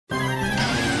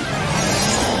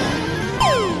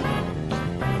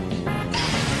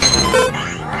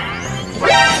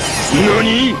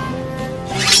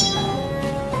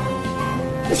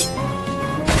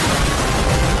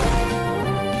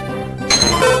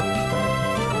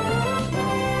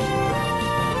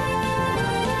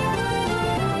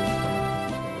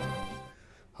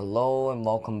Hello and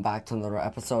welcome back to another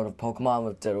episode of Pokemon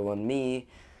with Ditto and me.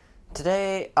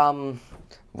 Today,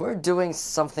 we're doing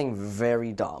something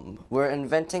very dumb. We're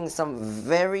inventing some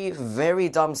very, very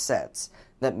dumb sets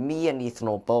that me and Ethan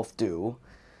will both do,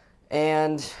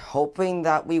 and hoping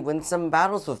that we win some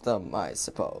battles with them, I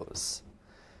suppose.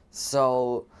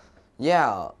 So,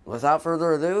 yeah, without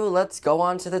further ado, let's go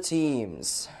on to the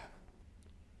teams.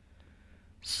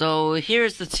 So,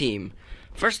 here's the team.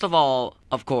 First of all,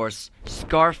 of course,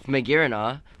 Scarf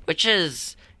Magirna, which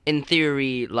is, in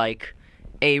theory, like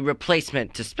a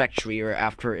replacement to Spectrier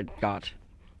after it got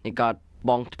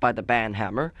bonked by the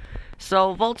Banhammer.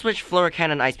 So, Volt Switch, Fleur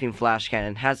Cannon, Ice Beam, Flash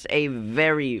Cannon has a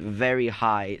very, very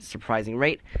high surprising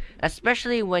rate,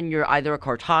 especially when you're either a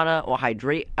Cortana or a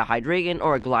Hydreigon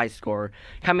or a Gliscor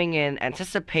coming in,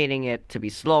 anticipating it to be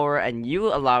slower, and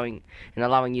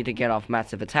allowing you to get off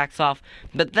massive attacks off.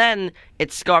 But then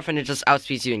it's Scarf and it just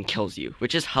outspeeds you and kills you,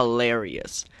 which is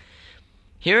hilarious.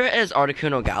 Here is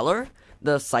Articuno Galar,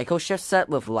 the Psycho Shift set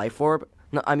with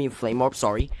Flame Orb,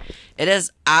 sorry. It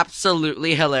is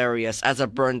absolutely hilarious as a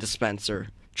burn dispenser.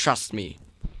 Trust me.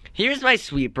 Here's my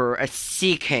sweeper, a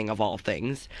Sea King of all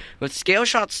things, with Scale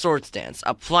Shot Swords Dance,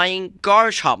 applying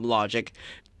Garchomp logic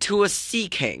to a Sea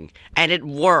King, and it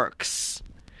works.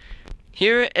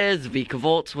 Here is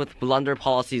Vikavolt with Blunder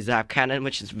Policy Zap Cannon,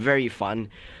 which is very fun.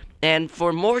 And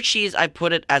for more cheese, I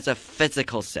put it as a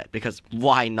physical set, because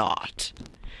why not?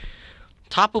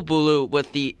 Tapu Bulu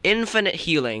with the infinite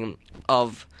healing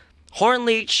of Horn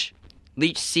Leech,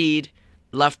 Leech Seed,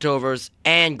 Leftovers,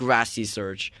 and Grassy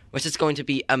Surge, which is going to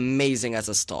be amazing as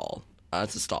a stall.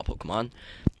 It's a stall Pokemon.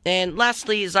 And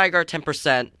lastly, Zygarde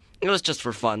 10%. It was just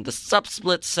for fun. The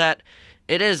Sub-Split set,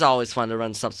 it is always fun to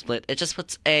run Sub-Split. It just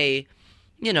puts a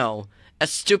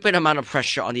stupid amount of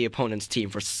pressure on the opponent's team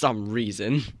for some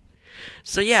reason.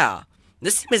 So yeah,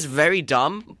 this team is very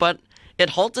dumb, but it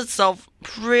holds itself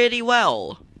pretty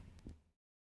well.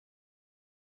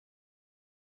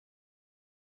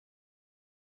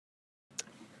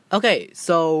 Okay,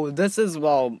 so this is,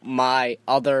 my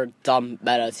other dumb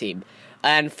meta team.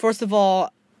 And first of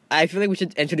all, I feel like we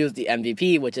should introduce the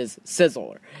MVP, which is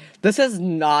Scizor. This is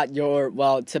not your,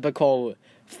 typical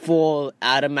full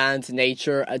adamant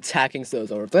nature attacking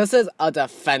Scizor. This is a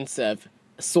defensive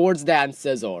Swords Dance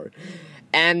Scizor.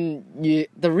 And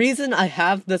the reason I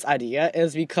have this idea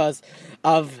is because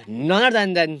of none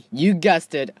other than, you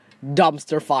guessed it,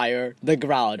 Dumpster Fire, the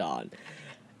Groudon.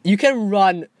 You can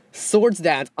run Swords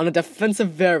Dance on a defensive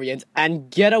variant and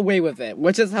get away with it,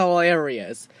 which is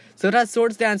hilarious. So that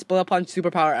Swords Dance, Bullet Punch,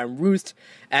 Superpower,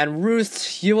 and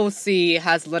Roost, you will see,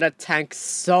 has let it tank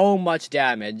so much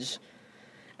damage.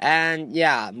 And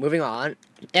yeah, moving on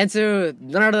into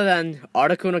none other than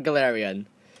Articuno Galarian.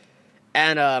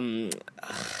 And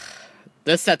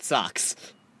this set sucks.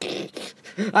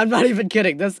 I'm not even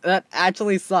kidding. That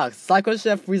actually sucks. Psycho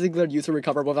Shift, Freezing Glare, User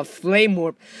Recover with a Flame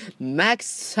Orb,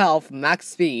 max health, max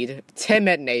speed,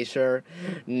 timid nature,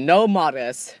 no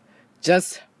modest,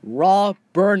 just raw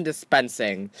burn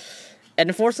dispensing. And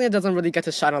unfortunately, it doesn't really get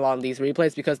to shine a lot on these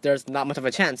replays because there's not much of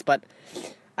a chance, but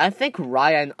I think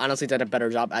Ryan honestly did a better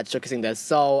job at showcasing this,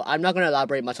 so I'm not going to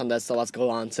elaborate much on this, so let's go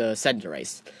on to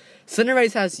Cinderace.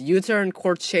 Cinderace has U-Turn,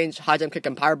 Course Change, High Jump Kick,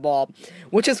 and Powerball,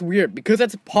 which is weird because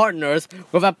it's partners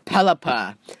with a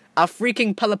Pelipper. A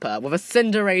freaking Pelipper with a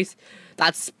Cinderace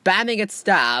that's spamming its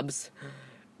stabs.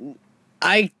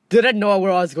 I didn't know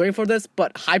where I was going for this,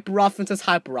 but Hyper Offense is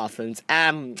Hyper Offense.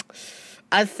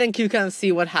 I think you can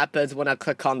see what happens when I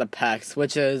click on the Pex,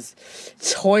 which is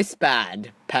Choice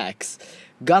Band Pex.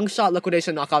 Gunk Shot,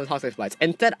 Liquidation, Knockout, and Toxic Bites.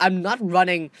 Instead, I'm not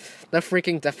running the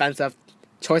freaking defensive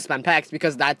Choice Band Pex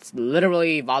because that's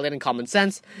literally violating common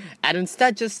sense, and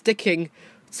instead just sticking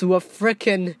to a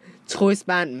freaking Choice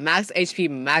Band max HP,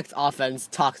 max offense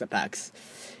Toxapex.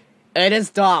 It is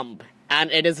dumb,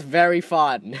 and it is very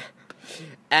fun.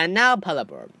 And now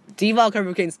Pelipper. Deval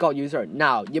Curvicane Skull user.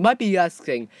 Now, you might be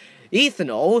asking,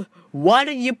 Ethanol, why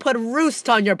didn't you put Roost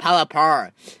on your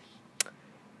Pelipper?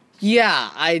 Yeah,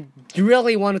 I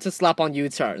really wanted to slap on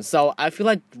U-Turn, so I feel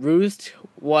like Roost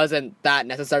wasn't that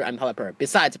necessary on Pelipper.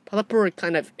 Besides, Pelipper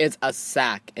kind of is a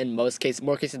sack in more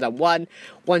cases than one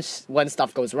when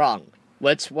stuff goes wrong.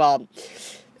 Which,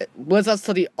 brings us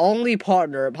to the only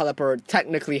partner Pelipper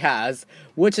technically has,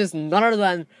 which is none other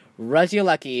than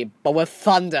Regieleki, but with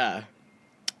Thunder.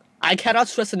 I cannot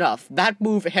stress enough, that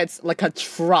move hits like a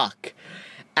truck.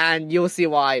 And you'll see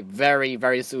why very,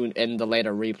 very soon in the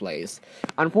later replays.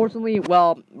 Unfortunately,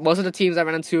 most of the teams I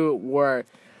ran into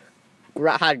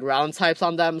had ground types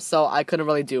on them, so I couldn't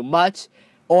really do much.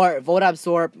 Or Volt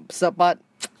Absorb, but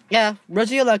Yeah,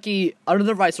 Regieleki, under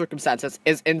the right circumstances,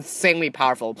 is insanely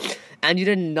powerful, and you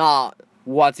did not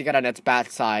want to get on its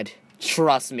backside.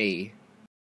 Trust me.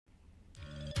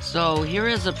 So here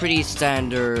is a pretty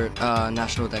standard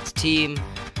National Dex team.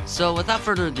 So without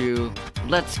further ado,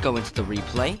 let's go into the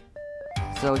replay.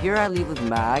 So here I lead with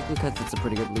Mag because it's a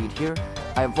pretty good lead here.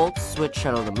 I Volt Switch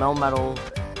Shadow the Melmetal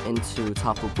into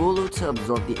Tapu Bulu to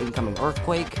absorb the incoming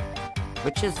Earthquake,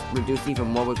 which is reduced even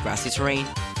more with grassy terrain.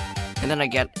 And then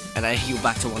I heal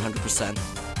back to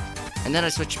 100%. And then I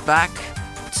switch back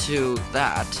to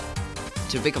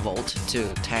Vikavolt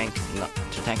to tank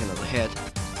another hit.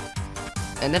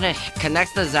 And then it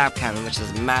connects the Zap Cannon, which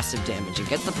does massive damage and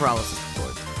gets the Paralysis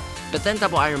Sword. But then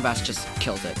Double Iron Bash just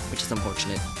kills it, which is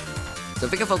unfortunate. So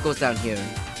Vikavolt goes down here,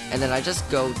 and then I just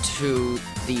go to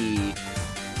the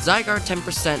Zygarde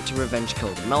 10% to revenge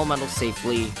kill the Melmetal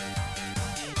safely.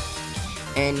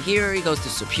 And here he goes to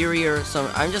Superior,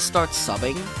 so I just start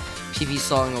subbing, PP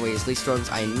sawing away his Leaf Storms.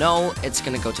 I know it's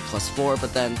gonna go to +4,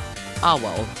 but then,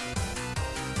 well.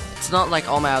 It's not like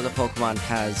all my other Pokemon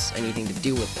has anything to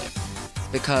do with it.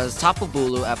 Because Tapu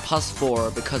Bulu at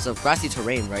 +4, because of grassy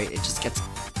terrain, right, it just gets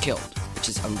killed, which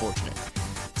is unfortunate.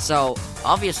 So,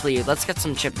 obviously, let's get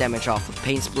some chip damage off of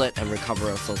Pain Split and recover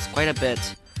ourselves quite a bit.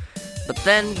 But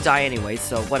then we die anyway,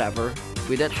 so whatever.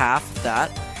 We did half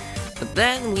that. But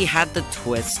then we had the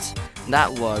twist,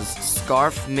 that was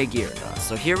Scarf Magearna.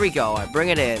 So here we go, I bring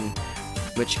it in,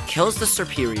 which kills the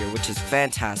Superior, which is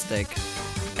fantastic.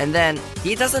 And then,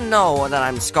 he doesn't know that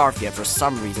I'm Scarf yet for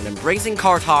some reason, and brings in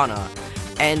Kartana,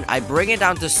 and I bring it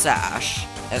down to Sash,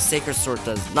 as Sacred Sword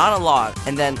does not a lot,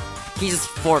 and then he just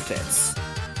forfeits.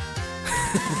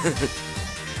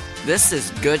 This is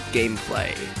good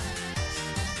gameplay.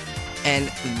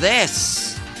 And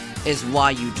this is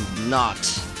why you do not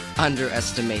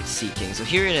underestimate Seeking. So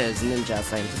here it is,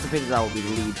 Ninjas. I anticipated that will be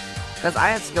the lead. Because I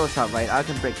had Skill Shot, right? I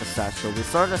can break the Sash, so we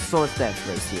started a Swords Dance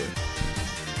race here.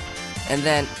 And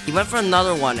then he went for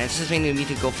another one, anticipating me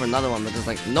to go for another one, but just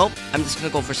like, nope, I'm just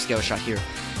gonna go for Skill Shot here.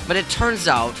 But it turns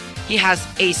out he has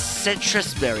a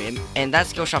Citrus Berry, and that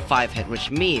Skill Shot 5 hit,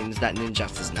 which means that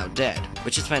Ninjas is now dead,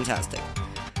 which is fantastic.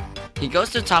 He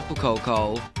goes to Tapu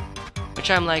Koko,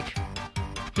 which I'm like,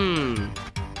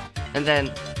 And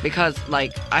then, because,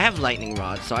 like, I have Lightning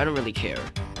Rod, so I don't really care.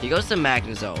 He goes to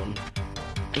Magnezone,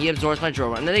 he absorbs my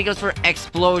Drone, and then he goes for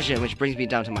Explosion, which brings me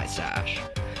down to my Sash.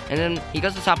 And then he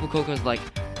goes to Tapu Koko and is like,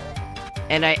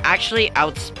 and I actually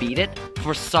outspeed it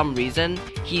for some reason.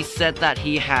 He said that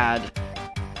he had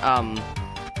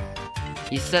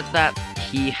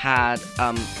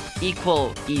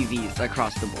equal EVs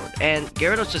across the board. And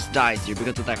Gyarados just dies here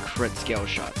because of that crit Scale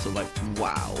Shot. So like,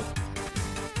 wow.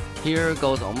 Here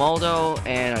goes Omaldo,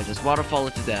 and I just waterfall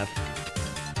it to death.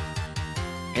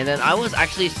 And then I was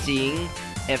actually seeing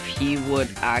if he would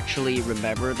actually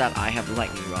remember that I have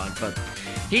Lightning Rod, but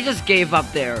he just gave up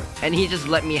there, and he just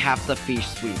let me have the Fish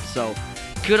Sweep. So,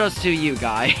 kudos to you,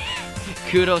 guy.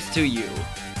 Kudos to you.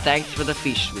 Thanks for the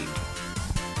Fish Sweep.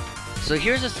 So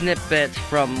here's a snippet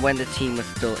from when the team was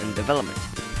still in development.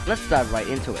 Let's dive right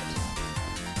into it.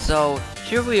 So,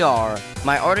 here we are,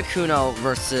 my Articuno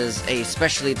versus a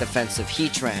specially defensive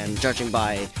Heatran, judging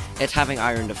by it having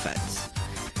Iron Defense.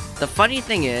 The funny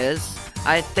thing is,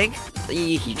 I think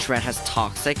the Heatran has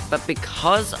Toxic, but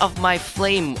because of my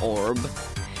Flame Orb,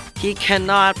 he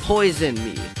cannot poison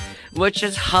me, which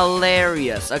is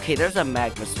hilarious. Okay, there's a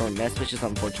Magma Storm Mist, which is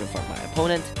unfortunate for my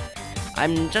opponent.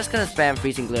 I'm just gonna spam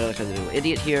Freezing Glare like a little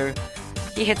idiot here.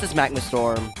 He hits his Magma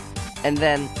Storm, and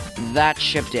then that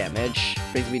chip damage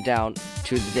brings me down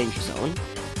to the Danger Zone.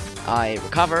 I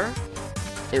recover.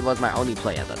 It was my only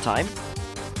play at that time.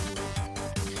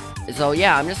 So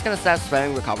yeah, I'm just gonna start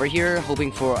spamming Recover here,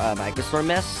 hoping for a Magma Storm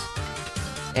miss.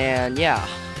 And yeah,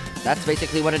 that's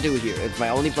basically what I do here. It's my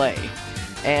only play.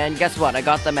 And guess what? I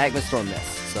got the Magma Storm miss.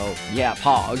 So yeah,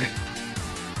 Pog.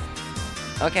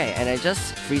 Okay, and I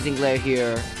just Freezing Glare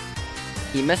here.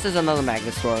 He misses another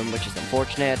Magma Storm, which is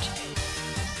unfortunate.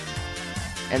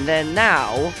 And then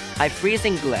now, I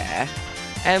Freezing Glare,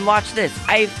 and watch this,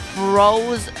 I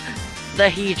froze the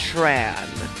Heatran.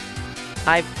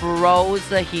 I froze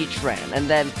the Heatran, and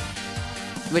then,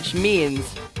 which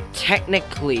means,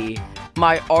 technically,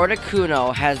 my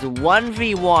Articuno has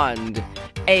 1v1'd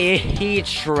a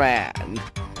Heatran.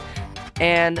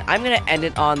 And I'm gonna end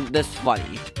it on this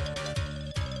funny.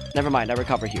 Never mind, I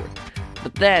recover here.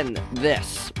 But then,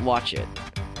 this, watch it.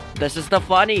 This is the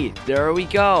funny. There we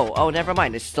go. Oh, never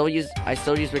mind. I still use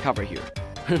recover here.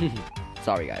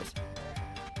 Sorry, guys.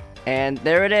 And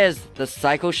there it is. The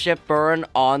Psycho Ship burn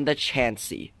on the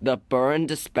Chansey. The burn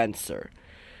dispenser.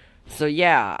 So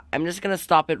yeah, I'm just gonna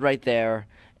stop it right there.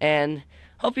 And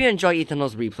Hope you enjoy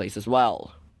Ethanol's replays as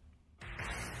well.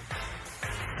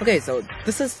 Okay, so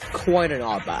this is quite an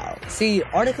odd battle. See,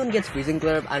 Articuno gets Freezing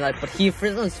Glare, but he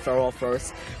freezes his Feral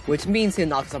first, which means he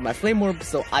knocks off my Flame Orb,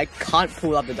 so I can't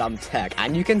pull up the dumb tech.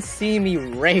 And you can see me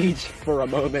rage for a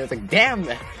moment. It's like, damn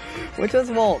it! Which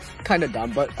is, well, kinda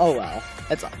dumb, but oh well.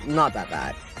 It's not that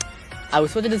bad. I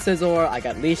was switching to Scizor, I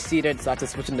got Leash Seated, so I had to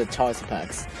switch into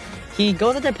Chargepex. He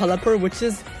goes into Pelipper, which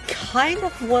is kind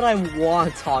of what I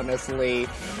want, honestly.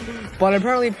 But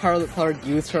apparently Pelipper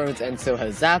U-turns into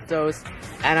his Zapdos,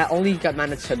 and I only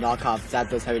managed to knock off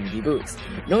Zapdos heavy duty boots.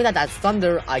 Knowing that that's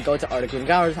Thunder, I go to Articuno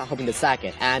Galar hoping to sack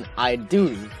it, and I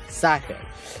do sack it.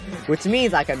 Which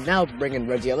means I can now bring in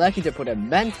Regieleki to put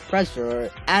immense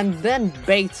pressure, and then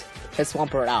bait his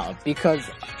Swampert out, because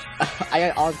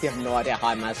I honestly have no idea how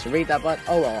I managed to read that, but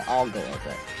oh well, I'll go with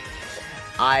it.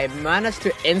 I managed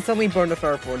to instantly burn the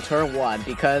Ferrothorn in turn 1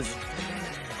 because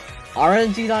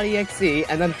RNG.exe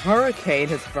and then Hurricane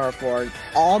his Ferrothorn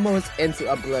almost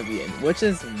into Oblivion, which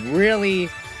is really,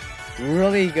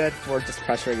 really good for just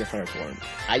pressuring your Ferrothorn.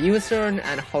 I U-turn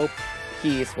and hope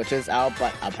he switches out,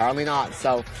 but apparently not,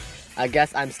 so I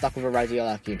guess I'm stuck with a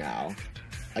Regieleki now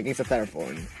against a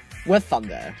Ferrothorn with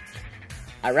Thunder.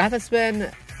 I Rapid Spin,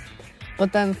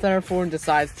 but then Ferrothorn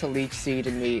decides to Leech Seed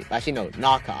and me, actually no,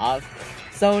 knock off.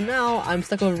 So now I'm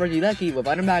stuck with Regieleki with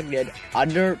Under Magnet,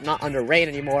 not under Rain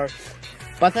anymore,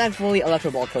 but thankfully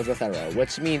Electro Ball kills the Thero,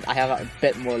 which means I have a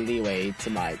bit more leeway to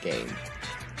my game.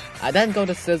 I then go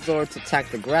to Scizor to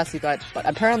tank the Grassy Type, but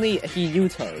apparently he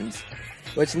U-turns,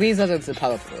 which leads us into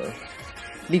Pelipper.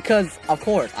 Because, of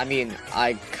course, I mean,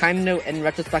 I kind of, in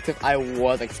retrospective, I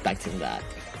was expecting that.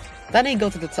 Then he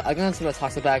goes to the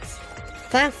Toxapex.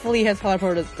 Thankfully his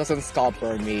Pelipper doesn't Scald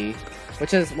Burn me,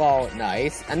 which is, well,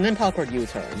 nice. And then Pelipper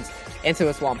U-turns into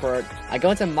a Swampert. I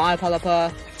go into my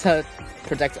Pelipper to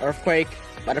protect Earthquake,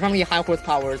 but apparently high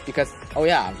horsepower because, oh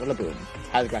yeah, Rillaboom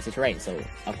has grassy terrain, so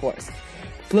of course.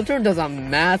 Flipturn does a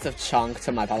massive chunk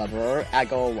to my Pelipper.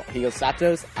 He goes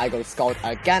Zapdos, I go Scald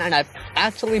again, and I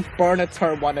actually burn a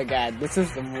turn 1 again. This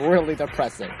is really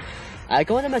depressing. I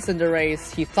go into my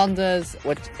Cinderace, he Thunders,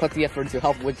 which puts the effort into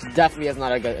health, which definitely is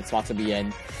not a good spot to be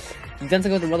in. Then to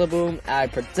go to Rillaboom, I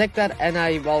predict that, and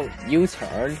I, well,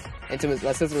 U-turn into his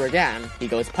Scizor again. He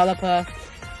goes Pelipper.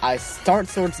 I start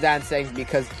Swords Dancing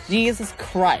because, Jesus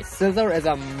Christ, Scizor is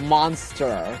a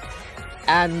monster.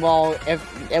 And, well,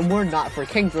 if it were not for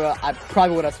Kingdra, I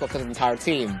probably would have swapped his entire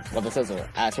team with the Scizor.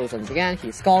 As Swords Dancing again,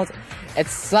 he Scalds. It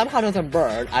somehow doesn't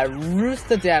burn. I roost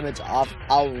the damage off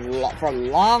for a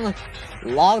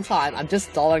long time. I'm just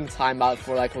stalling time out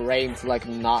for, like, Rain to, like,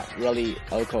 not really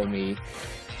Oko me.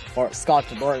 Or Scott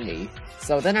to burn me.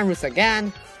 So then I roost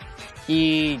again.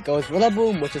 He goes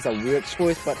Rillaboom, which is a weird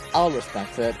choice, but I'll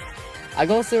respect it. I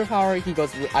go Superpower,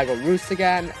 I go Roost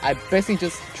again. I basically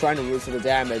just trying to roost the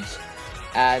damage.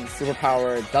 And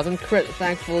Superpower doesn't crit,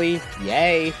 thankfully.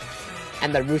 Yay!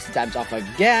 And then roost the damage off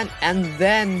again. And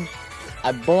then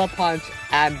I Bullet Punch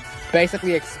and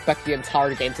basically expect the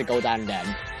entire game to go down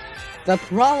then. The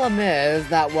problem is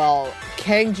that, well,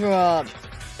 Kingdra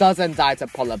doesn't die to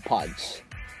Bullet Punch.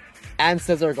 And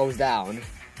Scizor goes down.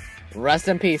 Rest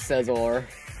in peace, Scizor.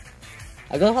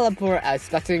 I go to Pelipper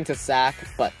expecting to sack,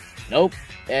 but nope.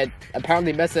 It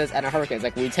apparently misses, and a Hurricane's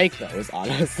like, we take those,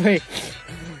 honestly.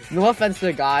 No offense to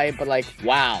the guy, but like,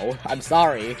 wow, I'm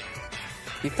sorry.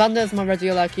 He Thunders my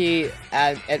Regieleki,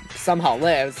 and it somehow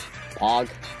lives. Pog.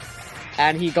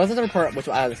 And he goes into the report, which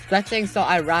I was expecting, so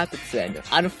I Rapid Spin.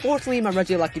 Unfortunately, my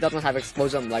Regieleki doesn't have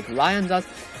Explosion like Ryan does,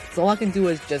 so all I can do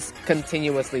is just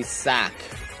continuously sack.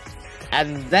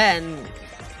 And then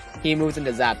he moves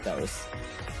into Zapdos,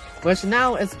 which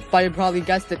now is, by you probably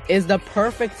guessed it, is the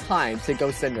perfect time to go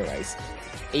Cinderace.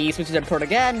 He switches to Pert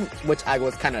again, which I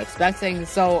was kind of expecting,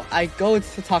 so I go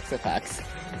to Toxapex,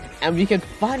 and we can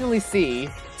finally see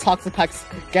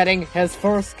Toxapex getting his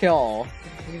first kill.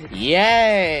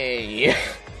 Yay!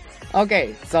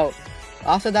 Okay, so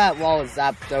after that, while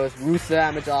Zapdos roosts the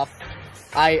damage off,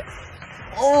 I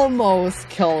almost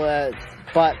kill it,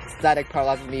 but Static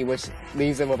paralyzes me, which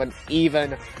leaves him with an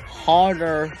even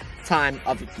harder time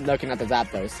of looking at the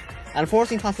Zapdos.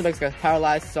 Unfortunately, Toxapex gets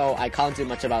paralyzed, so I can't do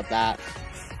much about that.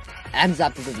 And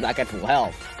Zapdos is back at full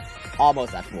health.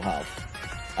 Almost at full health.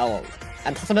 Oh,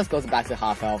 and Toxapex goes back to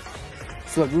half health.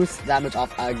 So it roosts damage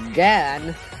off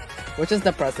again, which is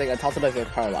depressing, and Toxapex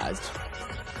gets paralyzed.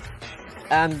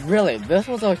 And really, this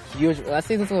was a huge, let's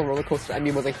say this was a roller coaster, I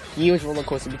mean, it was a huge roller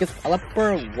coaster because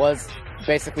Pelipper was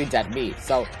basically dead meat.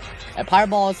 So, a Pyre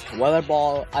Balls, Weather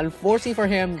Ball, unfortunately for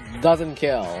him, doesn't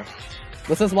kill.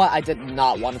 This is why I did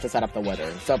not want him to set up the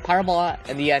Wither. So, Pyre Ball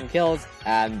in the end kills,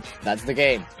 and that's the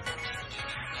game.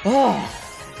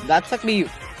 that took me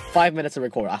 5 minutes to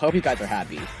record. I hope you guys are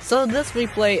happy. So this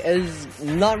replay is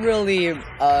not really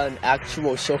an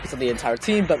actual showcase of the entire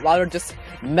team, but rather just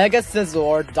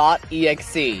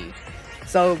megascissor.exe.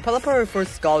 So Pelipper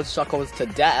first scalds Shuckles to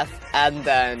death, and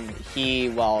then he,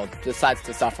 well, decides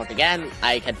to suffer again.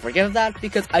 I can forgive that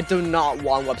because I do not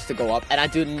want webs to go up, and I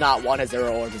do not want a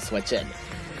Zero Ore to switch in.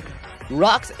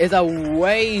 Rocks is a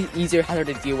way easier hazard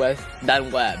to deal with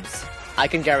than webs. I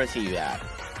can guarantee you that.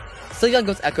 Young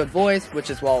goes Echoed Voice, which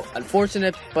is, well,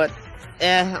 unfortunate, but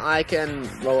I can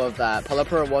roll with that.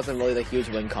 Pelipper wasn't really the huge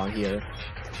win con here.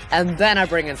 And then I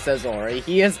bring in Scissor.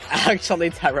 He is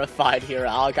actually terrified here,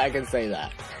 I can say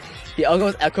that. He all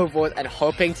goes Echo Voice and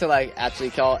hoping to, like, actually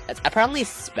kill. It's apparently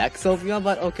Spec Sylveon,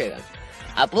 but okay then.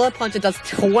 A Bullet Punch, it does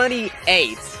 28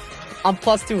 on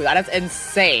 +2. That is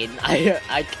insane.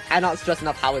 I cannot stress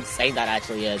enough how insane that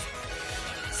actually is.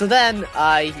 So then,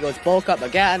 he goes Bulk Up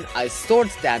again, I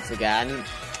Swords Dance again,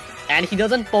 and he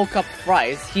doesn't Bulk Up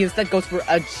thrice, he instead goes for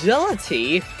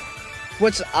Agility,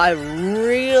 which I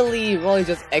really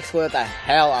just exploited the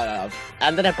hell out of,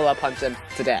 and then I Bullet Punch him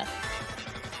to death.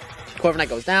 Corviknight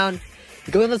goes down,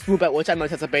 he goes on this Woobat, which I'm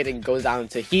anticipating goes down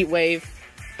to Heat Wave,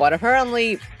 but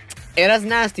apparently, it has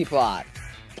Nasty Plot.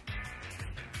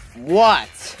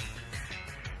 What?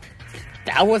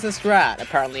 That was a strat,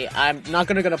 apparently. I'm not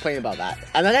gonna complain about that.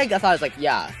 And then I thought I was like,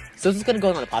 yeah, so this is gonna go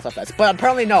on the Plasma Fest. But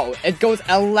apparently no, it goes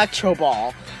Electro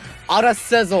Ball on a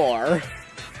Scizor,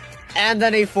 and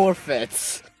then he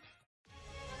forfeits.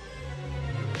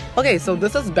 Okay, so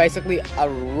this is basically a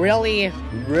really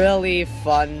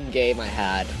fun game I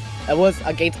had. It was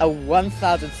against a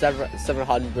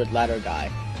 1,700 ladder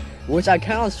guy, which I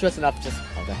cannot stress enough just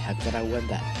how the heck did I win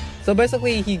that? So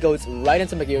basically, he goes right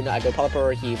into Magearna, I go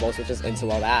Pelipper, he Volt switches into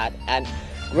all that, and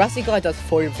Grassy Glide does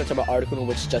 40% of my Articuno,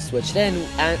 which just switched in,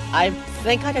 and I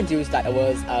think I deduced that it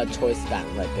was a choice spam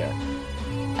right there.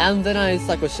 And then I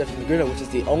Psycho Shift into Magearna, which is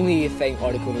the only thing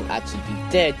Articuno actually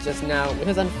did just now, which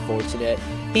is unfortunate.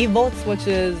 He Volt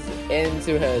switches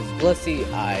into his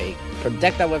Blissey, I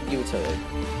protect that with U-turn,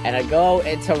 and I go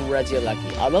into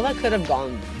Regieleki. Although I could have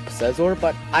gone Scizor,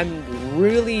 but I'm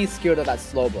really scared of that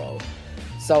Slowbro.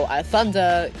 So at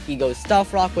Thunder, he goes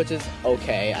Stealth Rock, which is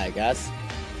okay, I guess.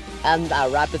 And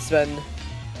Rapid Spin,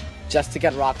 just to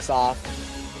get rocks off.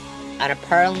 And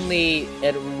apparently,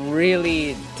 it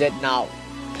really did not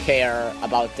care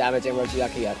about damaging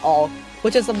Regieleki at all,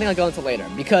 which is something I'll go into later,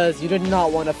 because you did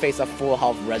not want to face a full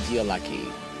health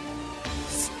Regieleki.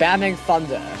 Spamming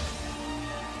Thunder.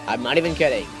 I'm not even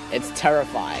kidding. It's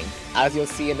terrifying, as you'll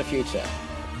see in the future.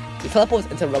 He teleports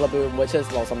into Rillaboom, which is,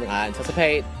 well, something I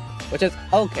anticipate. Which is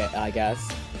okay, I guess.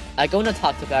 I go into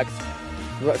Toxapex,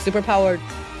 Superpowered,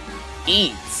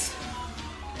 Eats.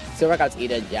 Silver got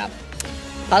eaten, yeah.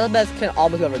 Toxapex can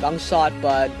almost have a Gunk Shot,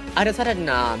 but I decided,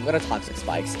 nah, I'm gonna Toxic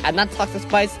Spikes. And that Toxic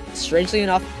Spikes, strangely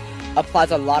enough,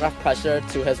 applies a lot of pressure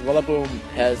to his Rillaboom,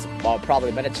 his, well,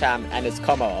 probably Medicham, and his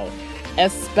Como-O.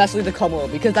 Especially the Como-O,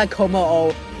 because that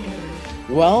Como-O,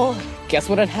 well, guess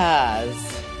what it has?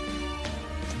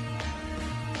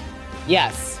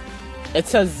 Yes.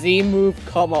 It's a Z-move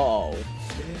Como-O.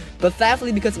 But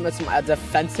thankfully, because it's a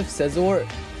defensive Scizor,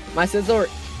 my Scizor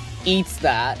eats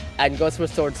that and goes for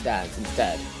Sword Stance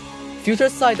instead. Future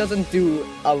Sight doesn't do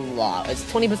a lot. It's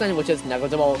 20%, which is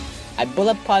negligible. I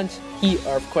Bullet Punch, he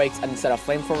Earthquakes instead of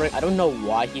Flamethrowing. I don't know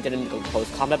why he didn't go close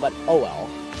combat, but oh well.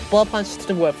 Bullet Punch to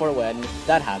the whip for a win.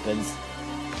 That happens.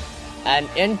 And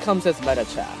in comes his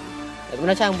Medicham. His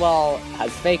Medicham, well,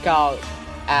 has Fake Out,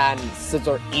 and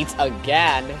Scizor eats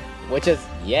again. Which is,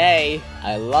 yay,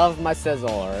 I love my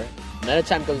Scizor.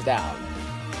 Medicham goes down.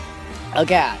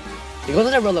 Again, he goes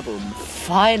into Rillaboom.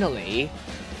 Finally,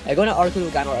 I go into Articuno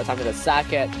again or attempt to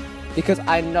sack it, because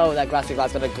I know that Grassy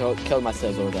Glass is gonna kill my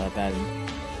Scizor then.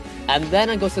 And then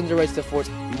I go Cinderace to force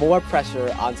more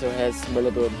pressure onto his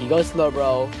Rillaboom. He goes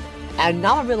Slowbro, and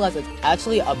now I realize it's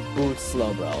actually a boot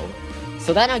Slowbro.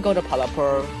 So then I go to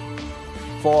Pelipper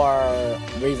for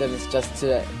reasons just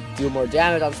to do more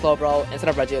damage on Slowbro instead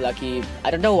of Regieleki. I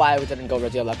don't know why we didn't go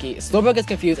Regieleki. Slowbro gets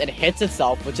confused and hits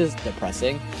itself, which is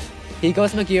depressing. He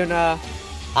goes Magearna,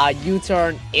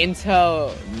 U-turn into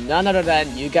none other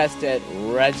than, you guessed it,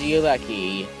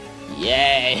 Regieleki.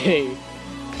 Yay!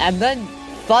 And then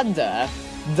Thunder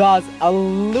does a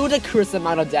ludicrous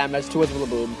amount of damage to his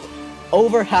Rillaboom,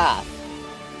 over half.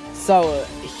 So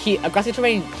Aggressive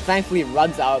Terrain thankfully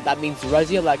runs out. That means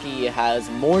Regieleki has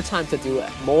more time to do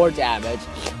more damage.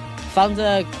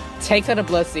 Thunder takes out a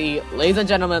Blissey. Ladies and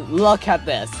gentlemen, look at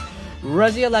this.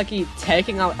 Regieleki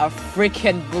taking out a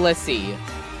freaking Blissey.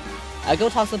 I go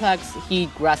Toxapex, he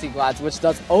Grassy Glides, which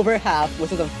does over half,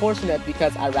 which is unfortunate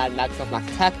because I ran max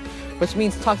attack, which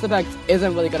means Toxapex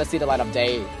isn't really gonna see the light of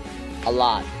day a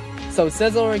lot. So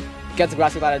Scizor gets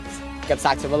Grassy Glide, gets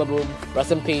sacked to Rillaboom,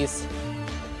 rest in peace.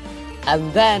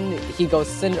 And then he goes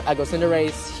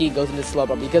Cinderace, he goes into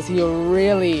Slowbro because he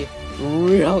really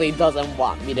doesn't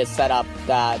want me to set up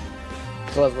that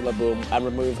Killers Rillaboom and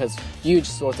remove his huge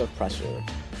source of pressure.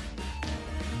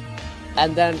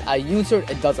 And then a U-turn,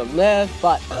 it doesn't live,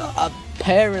 but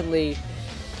apparently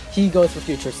he goes for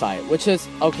Future Sight, which is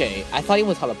okay. I thought he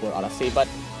was Teleport, honestly, but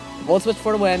Volt Switch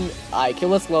for the win. I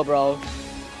kill a Slowbro,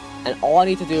 and all I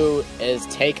need to do is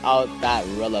take out that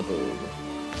Rillaboom,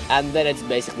 and then it's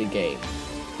basically game.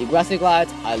 He Grassy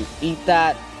Glides, I eat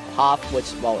that Hop,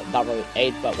 which, well, not really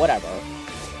ate, but whatever.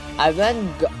 I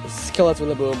then kill his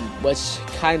Rillaboom, which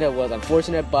kind of was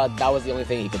unfortunate, but that was the only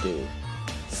thing he could do.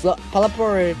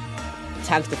 Pelipper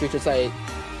tanks the Future Sight.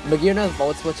 Magearna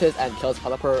Volt Switches and kills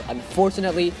Pelipper,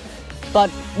 unfortunately, but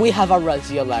we have a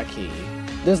Regieleki.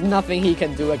 There's nothing he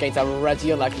can do against a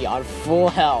Regieleki on full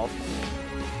health.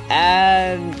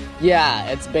 And yeah,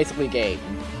 it's basically game.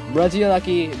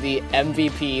 Regieleki, the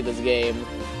MVP this game.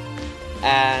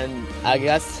 And I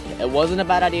guess it wasn't a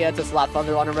bad idea to slap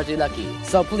Thunder on a Regieleki.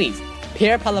 So please,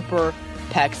 pair Pelipper,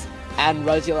 Pex, and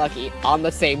Regieleki on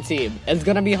the same team. It's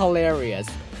gonna be hilarious.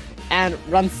 And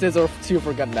run Scizor 2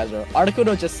 for good measure.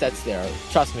 Articuno just sits there.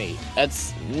 Trust me,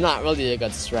 it's not really a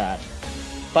good strat.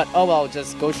 But oh well,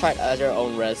 just go try it at your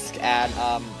own risk. And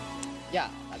yeah.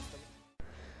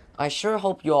 I sure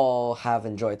hope you all have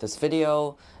enjoyed this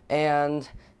video. And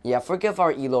yeah, forgive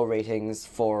our ELO ratings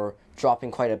for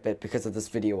dropping quite a bit because of this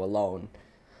video alone.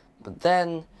 But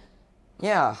then,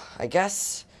 yeah, I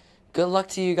guess good luck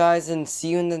to you guys and see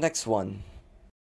you in the next one.